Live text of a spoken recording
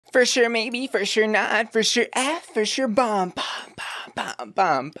For sure maybe, for sure not, for sure F, for sure bomb. Hi,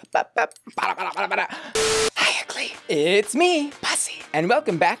 Coulee. It's me, Bussy, and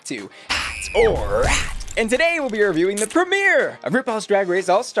welcome back to Hat or Rat. And today we'll be reviewing the premiere of RuPaul's Drag Race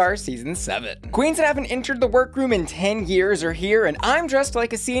All-Star Season 7. Queens that haven't entered the workroom in 10 years are here, and I'm dressed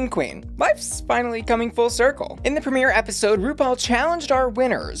like a scene queen. Life's finally coming full circle. In the premiere episode, RuPaul challenged our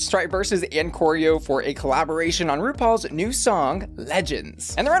winners, Stripe Versus and Choreo, for a collaboration on RuPaul's new song,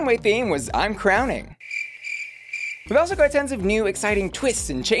 Legends. And the runway theme was I'm Crowning. We've also got tons of new exciting twists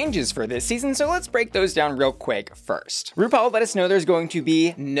and changes for this season, so let's break those down real quick first. RuPaul let us know there's going to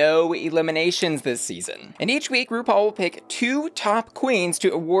be no eliminations this season. And each week, RuPaul will pick 2 top queens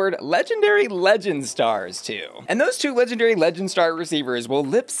to award Legendary Legend Stars to. And those 2 Legendary Legend Star receivers will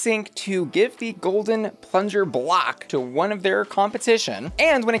lip sync to give the Golden Plunger block to one of their competition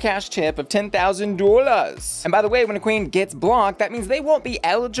and win a cash tip of $10,000. And by the way, when a queen gets blocked, that means they won't be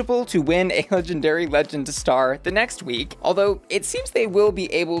eligible to win a Legendary Legend Star the next week, although it seems they will be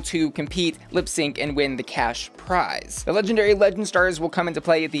able to compete, lip sync, and win the cash prize. The Legendary Legend Stars will come into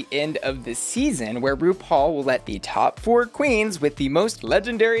play at the end of the season, where RuPaul will let the top 4 queens with the most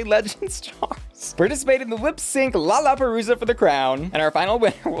Legendary Legend Stars participate in the lip sync Lollapalooza for the crown, and our final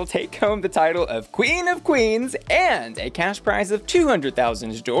winner will take home the title of Queen of Queens and a cash prize of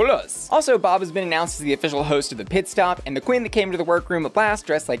 $200,000. Also, Bob has been announced as the official host of the pit stop, and the queen that came to the workroom at last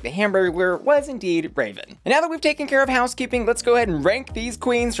dressed like the Hamburglar was indeed Raven. And now that we've taken care of housekeeping, let's go ahead and rank these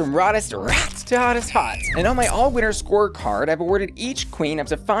queens from rottest rat to hottest hot. And on my all-winner scorecard, I've awarded each queen up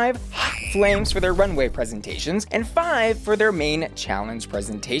to 5 hot flames for their runway presentations and 5 for their main challenge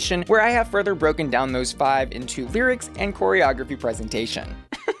presentation, where I have further broken down those 5 into lyrics and choreography presentation.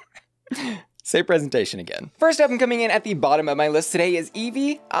 Say presentation again. First up and coming in at the bottom of my list today is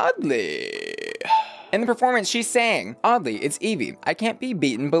Yvie Oddly. In the performance, she sang, "Oddly, it's Yvie. I can't be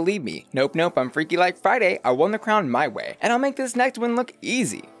beaten, believe me. Nope, nope, I'm freaky like Friday. I won the crown my way. And I'll make this next one look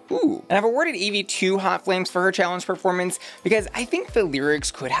easy." Ooh. And I've awarded Yvie 2 hot flames for her challenge performance because I think the lyrics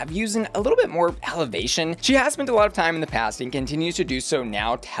could have used a little bit more elevation. She has spent a lot of time in the past and continues to do so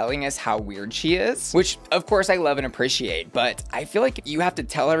now, telling us how weird she is, which of course I love and appreciate, but I feel like you have to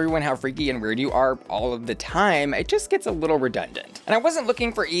tell everyone how freaky and weird you are all of the time. It just gets a little redundant. And I wasn't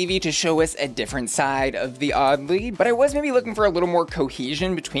looking for Yvie to show us a different side of the Oddly, but I was maybe looking for a little more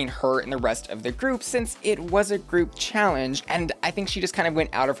cohesion between her and the rest of the group, since it was a group challenge, and I think she just kind of went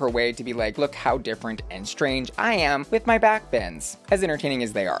out of her way to be like, look how different and strange I am with my back bends, as entertaining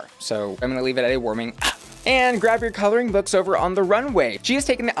as they are. So I'm gonna leave it at a warming up. And grab your coloring books over on the runway. She has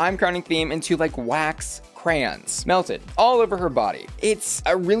taken the I'm Crowning theme into like wax crayons, melted all over her body. It's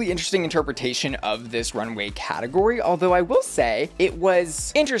a really interesting interpretation of this runway category, although I will say it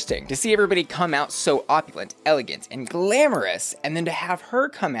was interesting to see everybody come out so opulent, elegant, and glamorous, and then to have her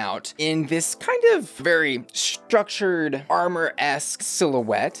come out in this kind of very structured armor-esque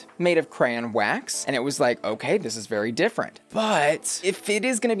silhouette made of crayon wax, and it was like, okay, this is very different. But if it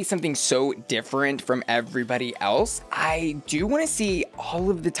is gonna be something so different from everybody else, I do wanna see all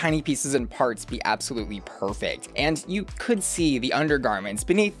of the tiny pieces and parts be absolutely perfect. And you could see the undergarments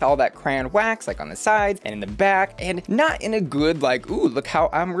beneath all that crayon wax, like on the sides and in the back, and not in a good like, ooh, look how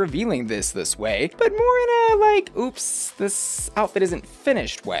I'm revealing this way, but more in a like, oops, this outfit isn't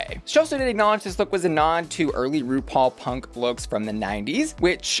finished way. She also did acknowledge this look was a nod to early RuPaul punk looks from the 90s,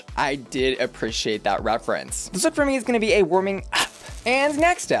 which I did appreciate that reference. This look for me is gonna be a warming up. And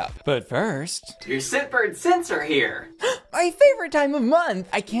next up, but first, your Scentbird scents are here. My favorite time of month.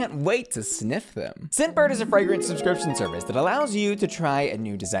 I can't wait to sniff them. Scentbird is a fragrance subscription service that allows you to try a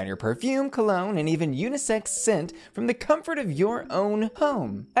new designer perfume, cologne, and even unisex scent from the comfort of your own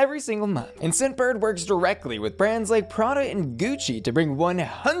home every single month. And Scentbird works directly with brands like Prada and Gucci to bring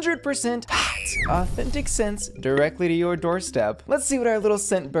 100% hot, authentic scents directly to your doorstep. Let's see what our little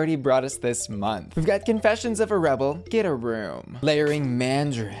scent birdie brought us this month. We've got Confessions of a Rebel, Get a Room, Layering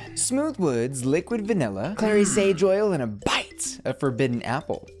Mandarin, Smooth Woods, Liquid Vanilla, Clary Sage Oil, and a bite of Forbidden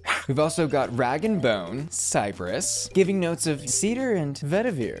Apple. We've also got Rag and Bone, Cypress, giving notes of cedar and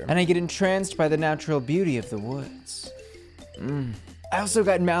vetiver, and I get entranced by the natural beauty of the woods. I also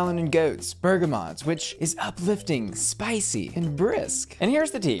got Malin and Goats, Bergamots, which is uplifting, spicy, and brisk. And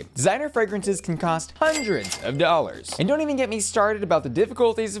here's the tea. Designer fragrances can cost hundreds of dollars. And don't even get me started about the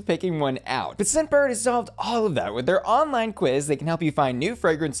difficulties of picking one out. But Scentbird has solved all of that with their online quiz that can help you find new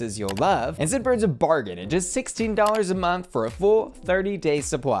fragrances you'll love. And Scentbird's a bargain at just $16 a month for a full 30-day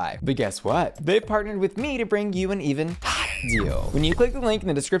supply. But guess what? They've partnered with me to bring you an even hotter deal. When you click the link in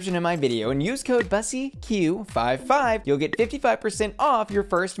the description of my video and use code BussyQ55, you'll get 55% off your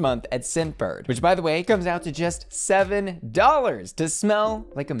first month at Scentbird, which by the way comes out to just $7 to smell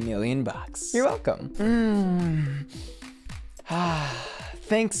like $1,000,000. You're welcome.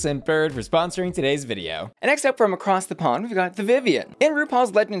 Thanks, Scentbird, for sponsoring today's video. And next up from across the pond, we've got the Vivienne. In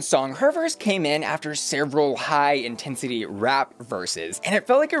RuPaul's Legend song, her verse came in after several high-intensity rap verses, and it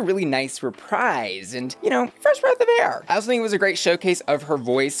felt like a really nice reprise and, you know, fresh breath of air. I also think it was a great showcase of her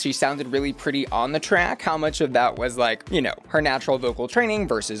voice. She sounded really pretty on the track. How much of that was like, you know, her natural vocal training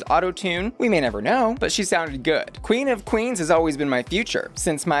versus auto-tune, we may never know, but she sounded good. Queen of Queens has always been my future.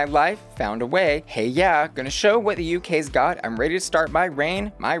 Since my life found a way, hey yeah, gonna show what the UK's got. I'm ready to start my reign.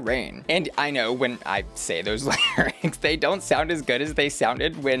 My reign. And I know when I say those lyrics, they don't sound as good as they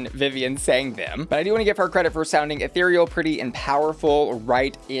sounded when Vivienne sang them, but I do want to give her credit for sounding ethereal, pretty, and powerful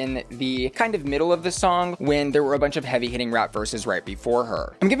right in the kind of middle of the song when there were a bunch of heavy-hitting rap verses right before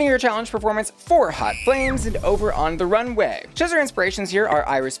her. I'm giving her a challenge performance for Hot Flames and Over on the Runway. Shows her inspirations here are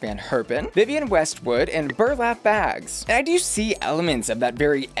Iris Van Herpen, Vivienne Westwood, and Burlap Bags. And I do see elements of that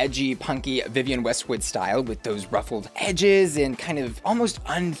very edgy, punky Vivienne Westwood style with those ruffled edges and kind of almost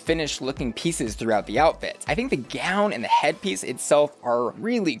unfinished looking pieces throughout the outfit. I think the gown and the headpiece itself are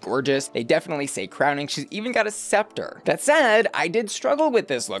really gorgeous. They definitely say crowning. She's even got a scepter. That said, I did struggle with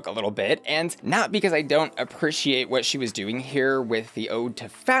this look a little bit, and not because I don't appreciate what she was doing here with the ode to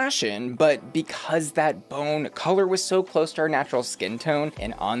fashion, but because that bone color was so close to her natural skin tone,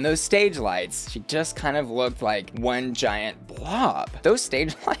 and on those stage lights, she just kind of looked like one giant blob. Those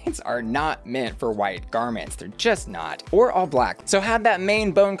stage lights are not meant for white garments. They're just not. Or all black. So had that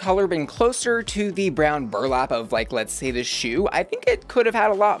main bone color been closer to the brown burlap of, like, let's say the shoe, I think it could have had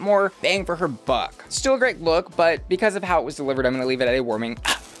a lot more bang for her buck. Still a great look, but because of how it was delivered, I'm gonna leave it at a warming.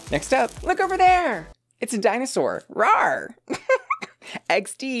 Next up, look over there. It's a dinosaur. Rawr.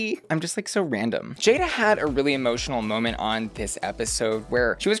 XD. I'm just like so random. Jaida had a really emotional moment on this episode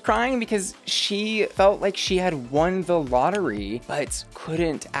where she was crying because she felt like she had won the lottery, but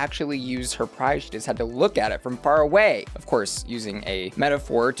couldn't actually use her prize. She just had to look at it from far away. Of course, using a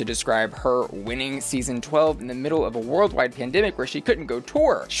metaphor to describe her winning season 12 in the middle of a worldwide pandemic where she couldn't go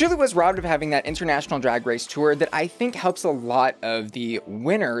tour. She really was robbed of having that international drag race tour that I think helps a lot of the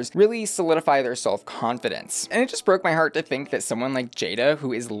winners really solidify their self-confidence. And it just broke my heart to think that someone like Jaida,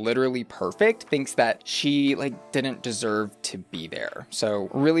 who is literally perfect, thinks that she like didn't deserve to be there. So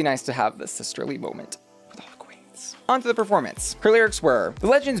really nice to have this sisterly moment with all the queens. On to the performance. Her lyrics were, "The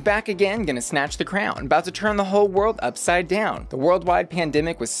legend's back again, gonna snatch the crown, about to turn the whole world upside down. The worldwide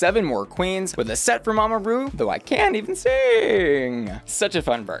pandemic with 7 more queens, with a set for Mama Ru, though I can't even sing." Such a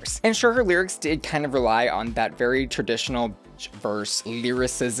fun verse. And sure, her lyrics did kind of rely on that very traditional verse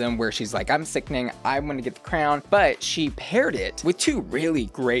lyricism where she's like, I'm sickening, I'm gonna get the crown, but she paired it with 2 really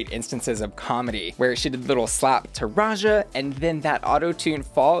great instances of comedy where she did a little slap to Raja and then that auto-tune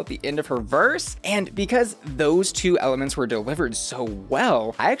fall at the end of her verse. And because those 2 elements were delivered so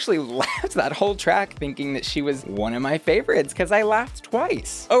well, I actually laughed that whole track thinking that she was one of my favorites because I laughed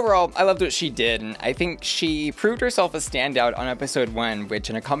twice. Overall, I loved what she did, and I think she proved herself a standout on episode 1, which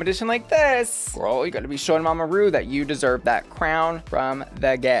in a competition like this, girl, you gotta be showing Mama Ru that you deserve that crown from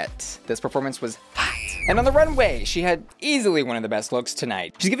the get. This performance was hot. And on the runway, she had easily one of the best looks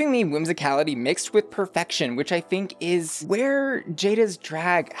tonight. She's giving me whimsicality mixed with perfection, which I think is where Jaida's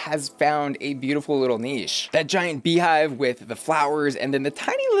drag has found a beautiful little niche. That giant beehive with the flowers and then the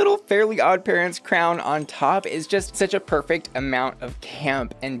tiny little Fairly Odd Parents crown on top is just such a perfect amount of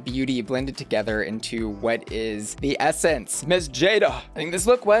camp and beauty blended together into what is the essence. Miss Jaida. I think this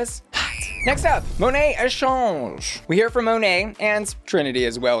look was hot. Next up, Monét Échange. We hear from Monét and Trinity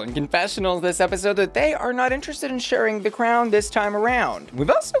as well in confessionals this episode that they are not interested in sharing the crown this time around. We've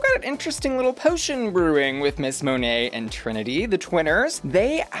also got an interesting little potion brewing with Miss Monét and Trinity, the twinners.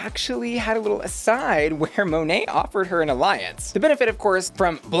 They actually had a little aside where Monét offered her an alliance. The benefit, of course,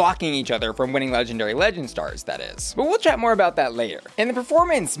 from blocking each other from winning legendary legend stars, that is. But we'll chat more about that later. In the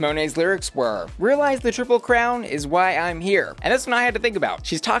performance, Monét's lyrics were, "Realize the triple crown is why I'm here." And that's what I had to think about.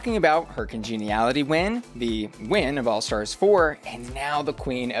 She's talking about her congeniality win, the win of All Stars 4, and now the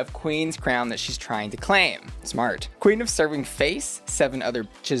Queen of Queens crown that she's trying to claim. Smart. Queen of Serving Face, 7 other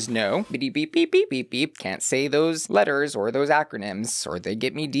bitches know. Beep, beep, beep, beep, beep, beep. Can't say those letters or those acronyms or they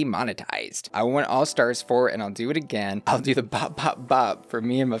get me demonetized. I want All Stars 4 and I'll do it again. I'll do the bop, bop, bop for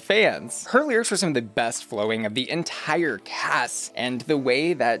me and my fans. Her lyrics were some of the best flowing of the entire cast, and the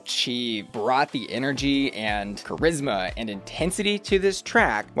way that she brought the energy and charisma and intensity to this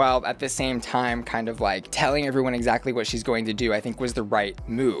track, while at the same time kind of like telling everyone exactly what she's going to do, I think was the right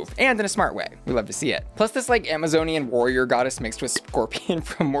move, and in a smart way. We love to see it. Plus this like Amazonian warrior goddess mixed with Scorpion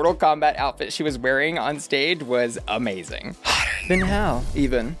from Mortal Kombat outfit she was wearing on stage was amazing. than hell,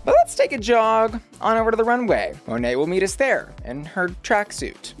 even. But let's take a jog on over to the runway. Monét will meet us there in her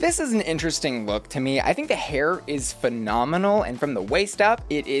tracksuit. This is an interesting look to me. I think the hair is phenomenal, and from the waist up,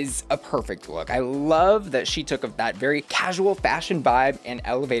 it is a perfect look. I love that she took that very casual fashion vibe and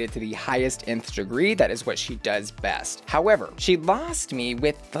elevated to the highest nth degree. That is what she does best. However, she lost me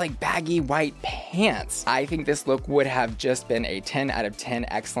with like baggy white pants. I think this look would have just been a 10 out of 10,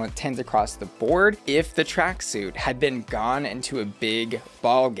 excellent 10s across the board if the tracksuit had been gone into a big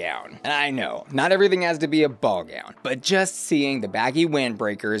ball gown. And I know, not everything has to be a ball gown, but just seeing the baggy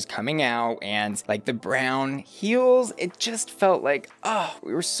windbreakers coming out and like the brown heels, it just felt like, oh,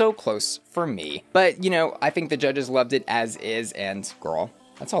 we were so close for me. But you know, I think the judges loved it as is, and girl,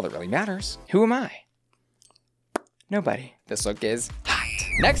 that's all that really matters. Who am I? Nobody. This look is hot.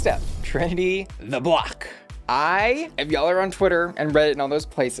 Next up, Trinity the Block. If y'all are on Twitter and Reddit and all those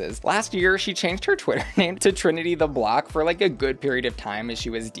places, last year she changed her Twitter name to Trinity the Block for like a good period of time as she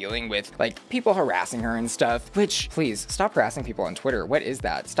was dealing with like people harassing her and stuff, which please stop harassing people on Twitter. What is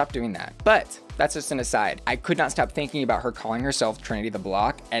that? Stop doing that. But that's just an aside. I could not stop thinking about her calling herself Trinity the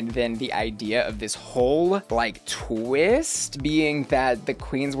Block, and then the idea of this whole like twist being that the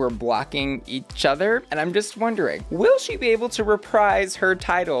queens were blocking each other. And I'm just wondering, will she be able to reprise her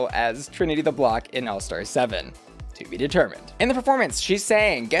title as Trinity the Block in All-Star 7? To be determined. In the performance, she's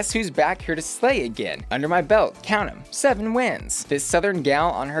saying, guess who's back here to slay again? Under my belt, count 'em, 7 wins. This southern gal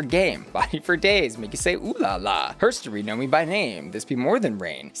on her game, body for days, make you say ooh la la. Herstory know me by name, this be more than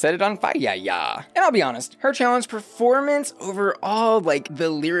rain. Set it on fire, yeah. And I'll be honest, her challenge performance overall, like the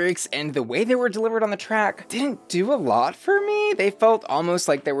lyrics and the way they were delivered on the track, didn't do a lot for me. They felt almost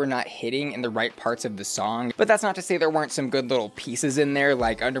like they were not hitting in the right parts of the song, but that's not to say there weren't some good little pieces in there,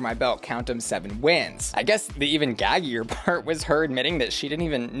 like under my belt, count 'em, 7 wins. I guess the even gaggier part was her admitting that she didn't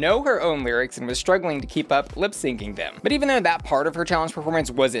even know her own lyrics and was struggling to keep up lip syncing them. But even though that part of her challenge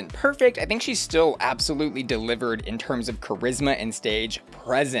performance wasn't perfect, I think she still absolutely delivered in terms of charisma and stage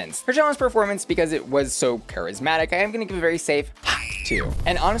presence. Her challenge performance, because it was so charismatic, I am gonna give a very safe hot 2.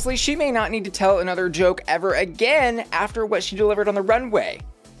 And honestly, she may not need to tell another joke ever again after what she delivered on the runway.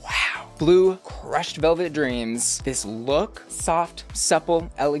 Wow. Blue crushed velvet dreams. This look, soft, supple,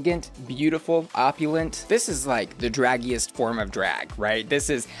 elegant, beautiful, opulent. This is like the draggiest form of drag, right?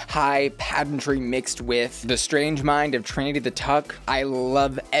 This is high pageantry mixed with the strange mind of Trinity the Tuck. I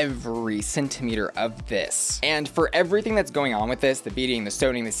love every centimeter of this. And for everything that's going on with this, the beading, the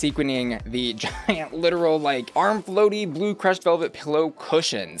stoning, the sequining, the giant literal like arm floaty blue crushed velvet pillow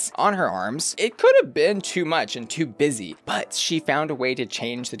cushions on her arms, it could have been too much and too busy, but she found a way to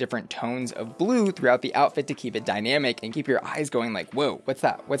change the different tones of blue throughout the outfit to keep it dynamic and keep your eyes going like, whoa, what's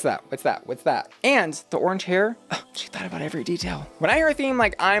that? What's that? What's that? What's that? And the orange hair, oh, she thought about every detail. When I hear a theme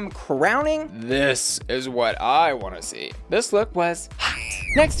like I'm crowning, this is what I want to see. This look was hot.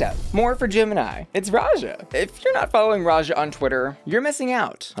 Next up, more for Gemini. It's Raja. If you're not following Raja on Twitter, you're missing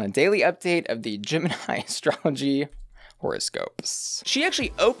out on a daily update of the Gemini astrology horoscopes. She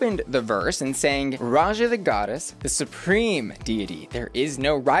actually opened the verse in saying, Raja the goddess, the supreme deity, there is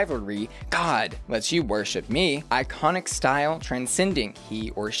no rivalry, God lets you worship me, iconic style transcending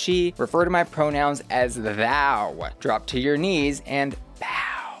he or she, refer to my pronouns as thou, drop to your knees and bow.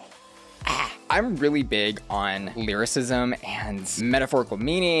 I'm really big on lyricism and metaphorical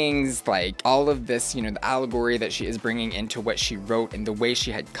meanings, like all of this, you know, the allegory that she is bringing into what she wrote and the way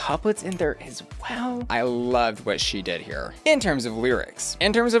she had couplets in there as well. I loved what she did here. In terms of lyrics,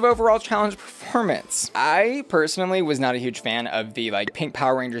 in terms of overall challenge performance, I personally was not a huge fan of the like pink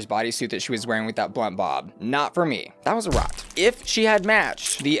Power Rangers bodysuit that she was wearing with that blunt bob. Not for me. That was a rot. If she had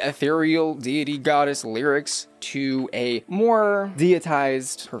matched the ethereal deity goddess lyrics to a more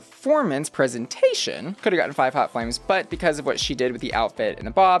deitized performance presentation, could have gotten 5 hot flames, but because of what she did with the outfit and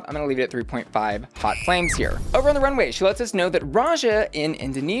the bob, I'm gonna leave it at 3.5 hot flames here. Over on the runway, she lets us know that Raja in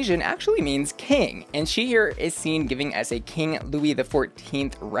Indonesian actually means king, and she here is seen giving us a King Louis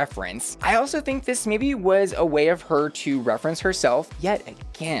XIV reference. I also think this maybe was a way of her to reference herself yet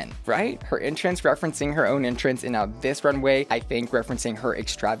again, right? Her entrance referencing her own entrance, and now this runway, I think referencing her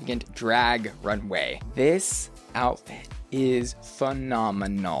extravagant drag runway. This outfit is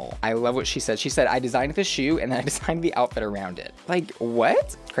phenomenal. I love what she said. She said, I designed the shoe and then I designed the outfit around it. Like,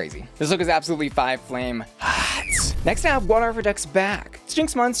 what? Crazy. This look is absolutely 5 flame hot. Next I have One Our Ducks back It's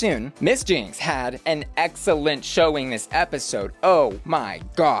Jinkx Monsoon. Miss Jinkx had an excellent showing this episode. Oh my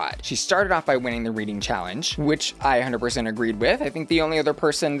god. She started off by winning the reading challenge, which I 100% agreed with. I think the only other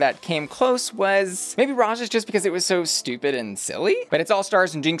person that came close was maybe Rajas, just because it was so stupid and silly. But it's All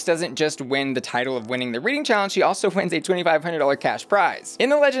Stars, and Jinkx doesn't just win the title of winning the reading challenge, she also wins a $2,500 cash prize. In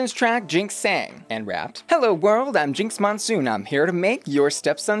the Legends track, Jinkx sang and rapped, "Hello world, I'm Jinkx Monsoon. I'm here to make your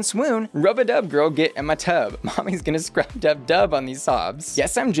stepson swoon. Rub-a-dub girl, get in my tub. Mommy's gonna scrub dub dub on these sobs.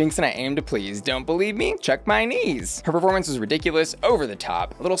 Yes, I'm Jinkx and I aim to please. Don't believe me? Check my knees." Her performance was ridiculous, over the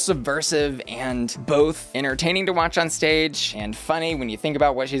top, a little subversive, and both entertaining to watch on stage and funny when you think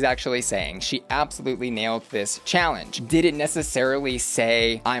about what she's actually saying. She absolutely nailed this challenge. Did it necessarily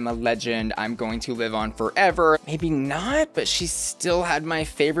say, "I'm a legend, I'm going to live on forever"? Maybe not, but she still had my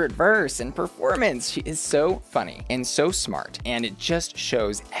favorite verse and performance. She is so funny and so smart, and it just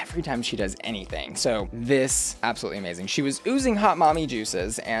shows every time she does anything. So this, absolutely amazing. She was oozing hot mommy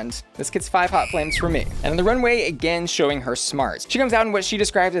juices, and this gets 5 hot flames for me. And on the runway, again, showing her smarts. She comes out in what she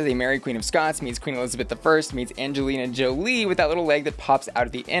described as a Mary Queen of Scots, meets Queen Elizabeth I, meets Angelina Jolie with that little leg that pops out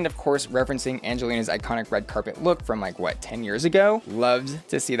at the end, of course, referencing Angelina's iconic red carpet look from like, what, 10 years ago? Loved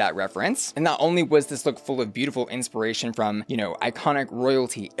to see that reference. And not only was this look full of beautiful inspiration from, you know, iconic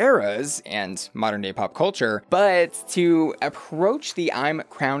royalty eras and modern day pop culture, but to approach the I'm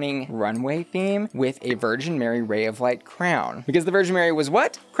crowning runway theme with a Virgin Mary Ray of Light crown. Because the Virgin Mary was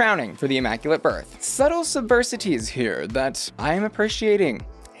what? Crowning for the Immaculate Birth. Subtle subversities here that I am appreciating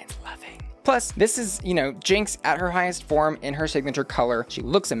and loving. Plus, this is, you know, Jinkx at her highest form in her signature color. She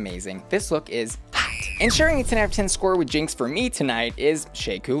looks amazing. This look is hot. And sharing a 10 out of 10 score with Jinkx for me tonight is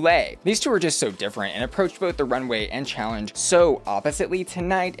Shea Coulee. These two are just so different and approached both the runway and challenge so oppositely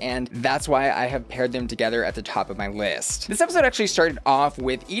tonight, and that's why I have paired them together at the top of my list. This episode actually started off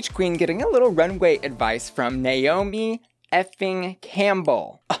with each queen getting a little runway advice from Naomi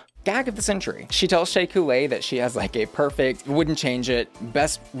Campbell. Gag of the century. She tells Shea Coulee that she has like a perfect, wouldn't change it,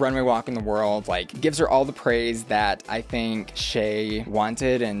 best runway walk in the world, like gives her all the praise that I think Shea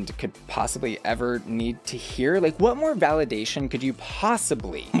wanted and could possibly ever need to hear. Like, what more validation could you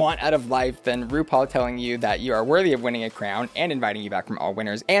possibly want out of life than Rupaul telling you that you are worthy of winning a crown and inviting you back from all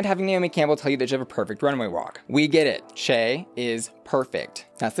winners, and having Naomi Campbell tell you that you have a perfect runway walk? We get it. Shea is perfect.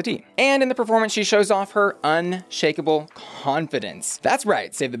 That's the tea. And in the performance, she shows off her unshakable confidence. That's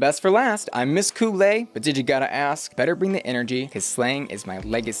right, save the best for last. I'm Miss Coulee, but did you gotta ask? Better bring the energy, cause slaying is my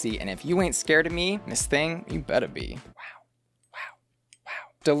legacy, and if you ain't scared of me, Miss Thing, you better be.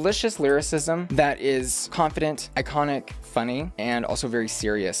 Delicious lyricism that is confident, iconic, funny, and also very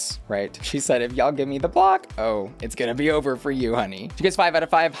serious, right? She said, if y'all give me the block, oh, it's gonna be over for you, honey. She gets 5 out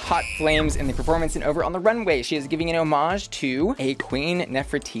of 5 hot flames in the performance, and over on the runway, she is giving an homage to a Queen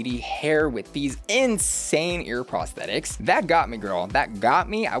Nefertiti hair with these insane ear prosthetics. That got me, girl. That got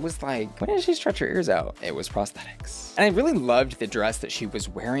me. I was like, when did she stretch her ears out? It was prosthetics. And I really loved the dress that she was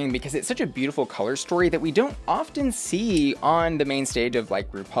wearing because it's such a beautiful color story that we don't often see on the main stage of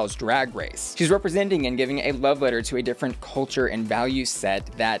like RuPaul's Drag Race. She's representing and giving a love letter to a different culture and value set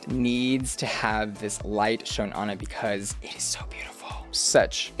that needs to have this light shown on it because it is so beautiful.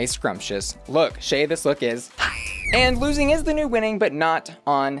 Such a scrumptious look. Shea, this look is hot. And losing is the new winning, but not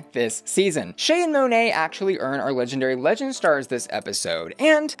on this season. Shea and Monét actually earn our legendary legend stars this episode.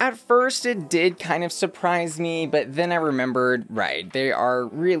 And at first it did kind of surprise me, but then I remembered, right, they are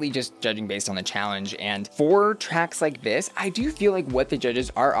really just judging based on the challenge. And for tracks like this, I do feel like what the judges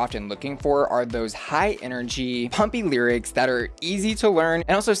are often looking for are those high energy, pumpy lyrics that are easy to learn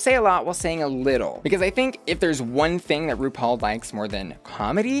and also say a lot while saying a little. Because I think if there's one thing that RuPaul likes more than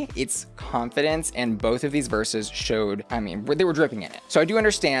comedy, it's confidence, and both of these verses showed, I mean, they were dripping in it. So I do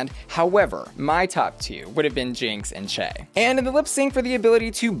understand. However, my top 2 would have been Jinkx and Shea. And in the lip sync for the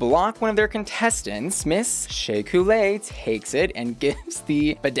ability to block one of their contestants, Miss Shea Coulee takes it and gives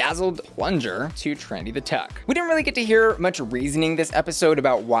the bedazzled plunger to Trinity the Tuck. We didn't really get to hear much reasoning this episode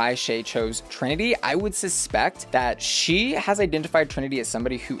about why Shea chose Trinity. I would suspect that she has identified Trinity as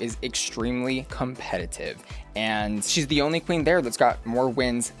somebody who is extremely competitive, and she's the only queen there that's got more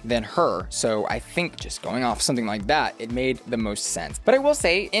wins than her. So I think just going off something like that, it made the most sense. But I will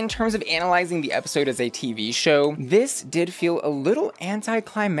say, in terms of analyzing the episode as a TV show, this did feel a little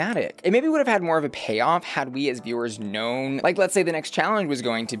anticlimactic. It maybe would have had more of a payoff had we as viewers known, like let's say the next challenge was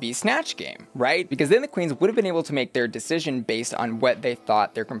going to be Snatch Game, right? Because then the queens would have been able to make their decision based on what they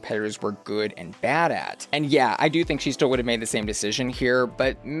thought their competitors were good and bad at. And yeah, I do think she still would have made the same decision here,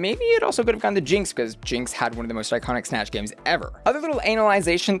 but maybe it also could have gone to Jinkx because Jinkx had one of the most iconic Snatch Games ever. Other little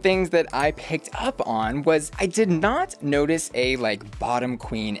analyzation things that I picked up on was I did not notice a bottom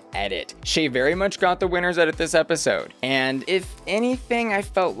queen edit. Shea very much got the winner's edit this episode. And if anything, I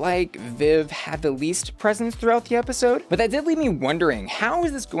felt like Viv had the least presence throughout the episode. But that did leave me wondering, how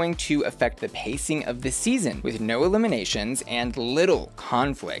is this going to affect the pacing of the season with no eliminations and little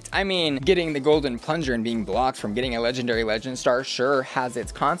conflict? I mean, getting the golden plunger and being blocked from getting a legendary legend star sure has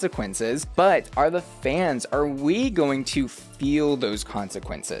its consequences, but are we going to feel those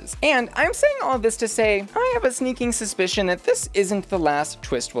consequences? And I'm saying all of this to say, I have a sneaking suspicion that this isn't the last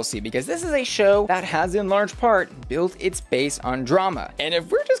twist we'll see, because this is a show that has in large part built its base on drama. And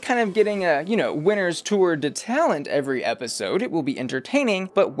if we're just kind of getting a, winner's tour de talent every episode, it will be entertaining,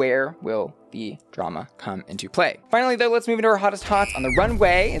 but where will the drama come into play? Finally though, let's move into our hottest hots on the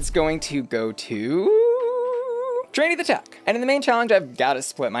runway. It's going to go to Trinity the Tuck. And in the main challenge, I've got to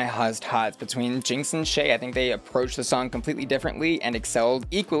split my hottest hots between Jinkx and Shea. I think they approached the song completely differently and excelled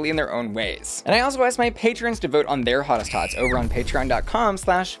equally in their own ways. And I also asked my patrons to vote on their hottest hots over on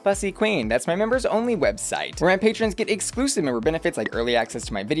patreon.com/BussyQueen. That's my members only website, where my patrons get exclusive member benefits like early access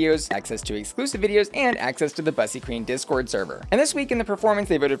to my videos, access to exclusive videos, and access to the Bussy Queen Discord server. And this week in the performance,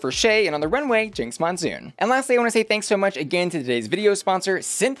 they voted for Shea, and on the runway, Jinkx Monsoon. And lastly, I want to say thanks so much again to today's video sponsor,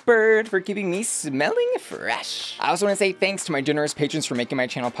 Scentbird, for keeping me smelling fresh. I also want to say thanks to my generous patrons for making my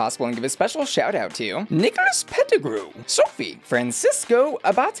channel possible, and give a special shout out to Nicholas Pettigrew, Sophie, Francisco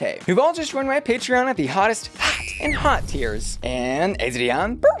Abate, who've all just joined my Patreon at the hottest hot and hot tiers, and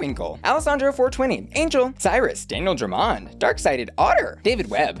Adrian Burwinkle, Alessandro 420, Angel, Cyrus, Daniel Drummond, Darksided Otter, David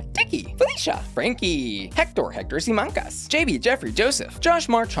Webb, Dicky, Felicia, Frankie, Hector Simancas, JB, Jeffrey, Joseph, Josh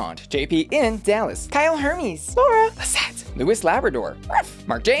Marchand, JP in Dallas, Kyle Hermes, Laura, Lisette, Louis Labrador, Ruff,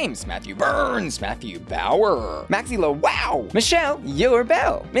 Mark James, Matthew Burns, Matthew Bauer, Maxi Lo Wow, Michelle Yiller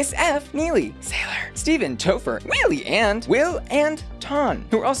Bell, Miss F, Neely, Sailor, Steven Topher, Wheelie, and Will and Ton,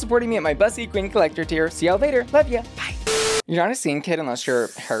 who are all supporting me at my Bussy Queen Collector tier. See y'all later. Love ya. Bye. You're not a scene kid unless you're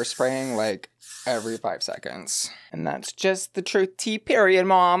hairspraying every 5 seconds. And that's just the truth. T period,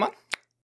 mom.